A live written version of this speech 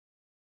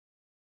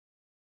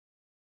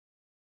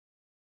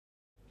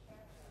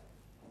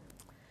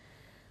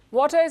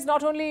Water is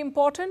not only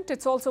important,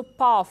 it's also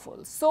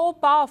powerful. So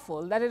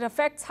powerful that it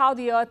affects how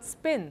the earth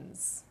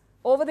spins.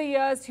 Over the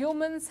years,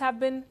 humans have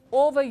been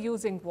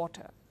overusing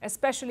water,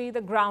 especially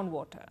the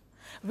groundwater.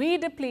 We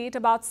deplete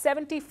about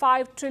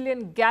 75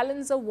 trillion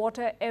gallons of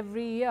water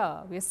every year.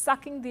 We're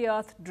sucking the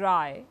earth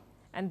dry,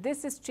 and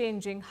this is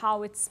changing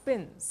how it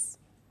spins.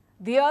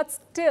 The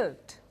earth's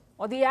tilt,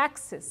 or the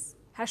axis,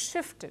 has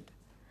shifted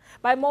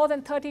by more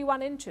than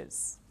 31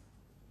 inches.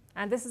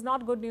 And this is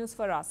not good news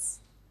for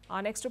us.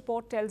 Our next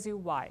report tells you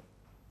why.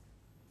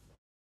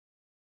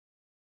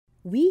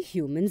 We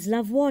humans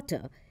love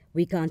water.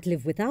 We can't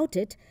live without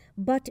it,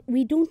 but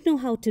we don't know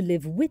how to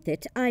live with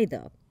it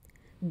either.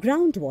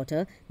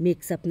 Groundwater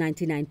makes up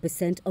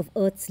 99% of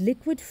Earth's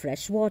liquid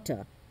fresh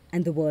water,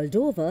 and the world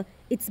over,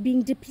 it's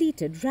being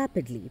depleted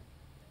rapidly.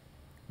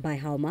 By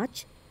how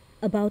much?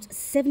 About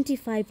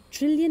 75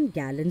 trillion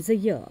gallons a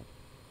year.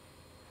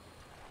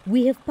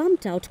 We have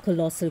pumped out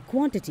colossal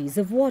quantities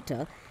of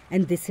water,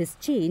 and this has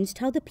changed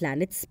how the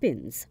planet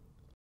spins.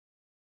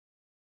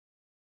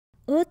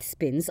 Earth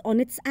spins on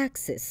its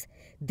axis.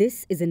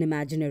 This is an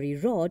imaginary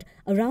rod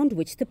around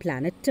which the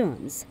planet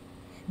turns.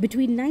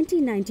 Between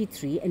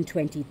 1993 and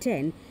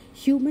 2010,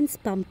 humans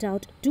pumped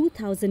out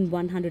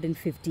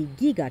 2,150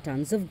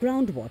 gigatons of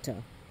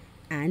groundwater,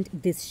 and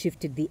this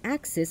shifted the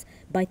axis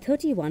by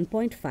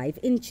 31.5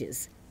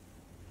 inches.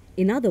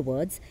 In other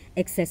words,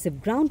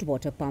 excessive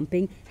groundwater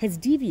pumping has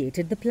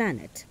deviated the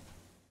planet.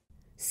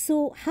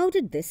 So how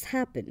did this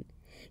happen?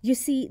 You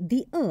see,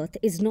 the Earth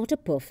is not a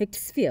perfect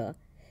sphere.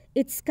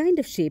 It's kind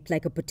of shaped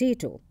like a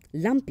potato,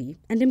 lumpy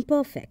and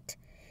imperfect.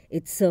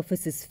 Its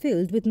surface is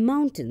filled with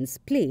mountains,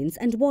 plains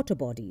and water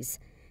bodies.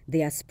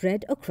 They are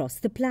spread across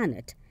the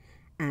planet.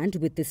 And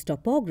with this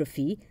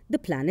topography, the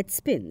planet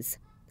spins.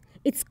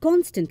 It's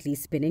constantly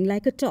spinning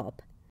like a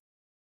top.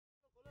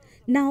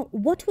 Now,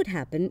 what would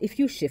happen if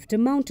you shift a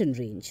mountain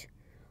range?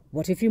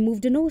 What if you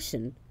moved an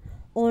ocean?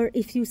 Or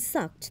if you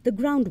sucked the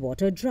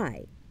groundwater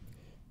dry?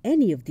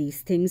 Any of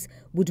these things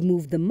would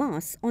move the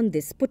mass on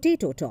this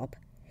potato top.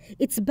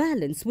 Its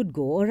balance would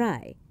go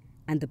awry,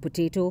 and the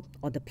potato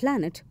or the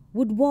planet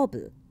would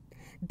wobble.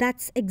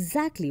 That's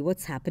exactly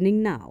what's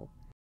happening now.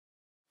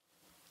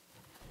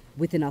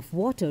 With enough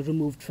water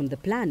removed from the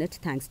planet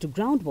thanks to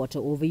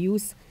groundwater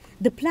overuse,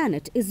 the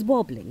planet is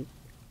wobbling.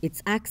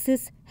 Its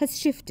axis has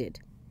shifted.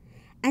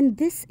 And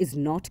this is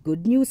not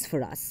good news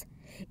for us.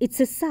 It's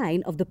a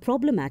sign of the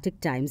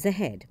problematic times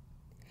ahead.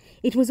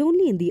 It was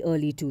only in the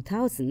early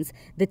 2000s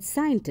that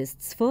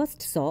scientists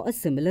first saw a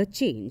similar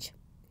change.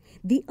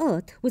 The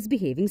Earth was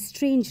behaving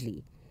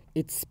strangely.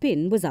 Its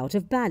spin was out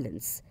of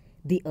balance.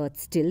 The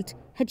Earth's tilt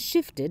had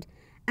shifted,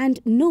 and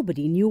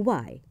nobody knew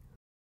why.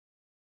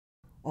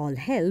 All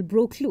hell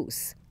broke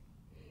loose.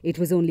 It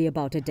was only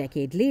about a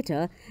decade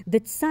later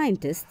that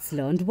scientists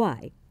learned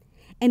why.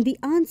 And the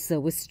answer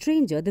was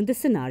stranger than the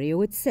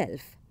scenario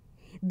itself.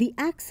 The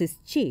axis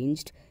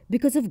changed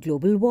because of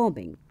global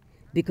warming,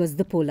 because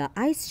the polar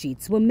ice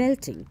sheets were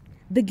melting,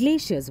 the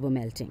glaciers were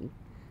melting.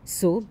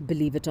 So,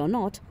 believe it or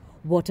not,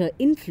 water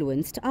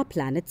influenced our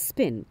planet's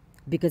spin,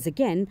 because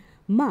again,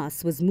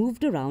 mass was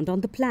moved around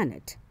on the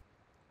planet.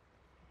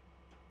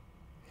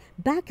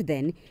 Back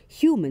then,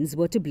 humans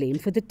were to blame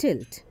for the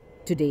tilt.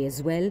 Today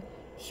as well,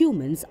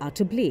 humans are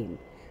to blame,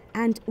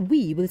 and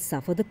we will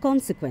suffer the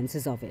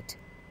consequences of it.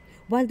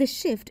 While the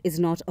shift is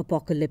not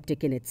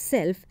apocalyptic in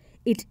itself,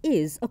 it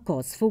is a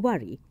cause for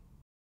worry.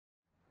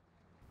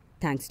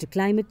 Thanks to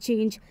climate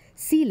change,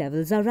 sea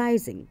levels are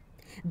rising.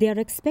 They are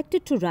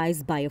expected to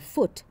rise by a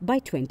foot by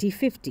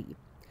 2050.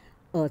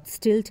 Earth's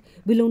tilt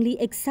will only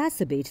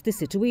exacerbate the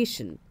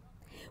situation.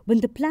 When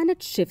the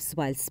planet shifts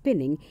while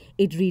spinning,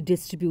 it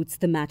redistributes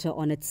the matter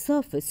on its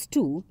surface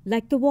too,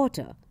 like the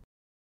water.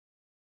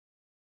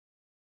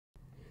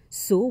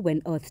 So,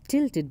 when Earth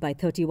tilted by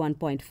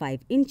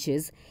 31.5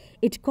 inches,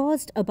 it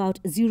caused about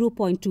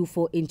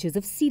 0.24 inches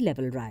of sea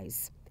level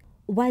rise.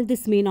 While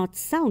this may not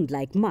sound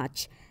like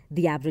much,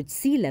 the average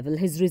sea level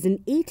has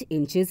risen 8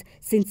 inches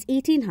since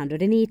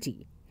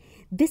 1880.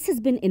 This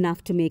has been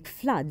enough to make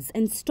floods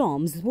and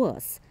storms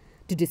worse,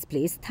 to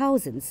displace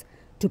thousands,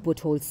 to put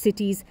whole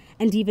cities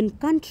and even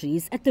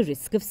countries at the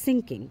risk of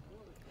sinking.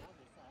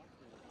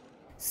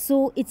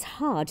 So it's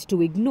hard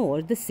to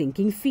ignore the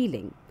sinking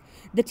feeling,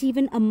 that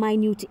even a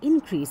minute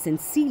increase in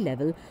sea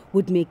level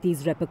would make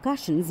these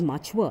repercussions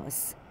much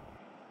worse.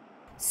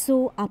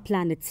 So our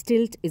planet's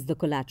tilt is the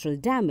collateral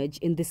damage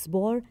in this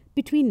war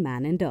between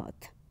man and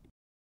Earth.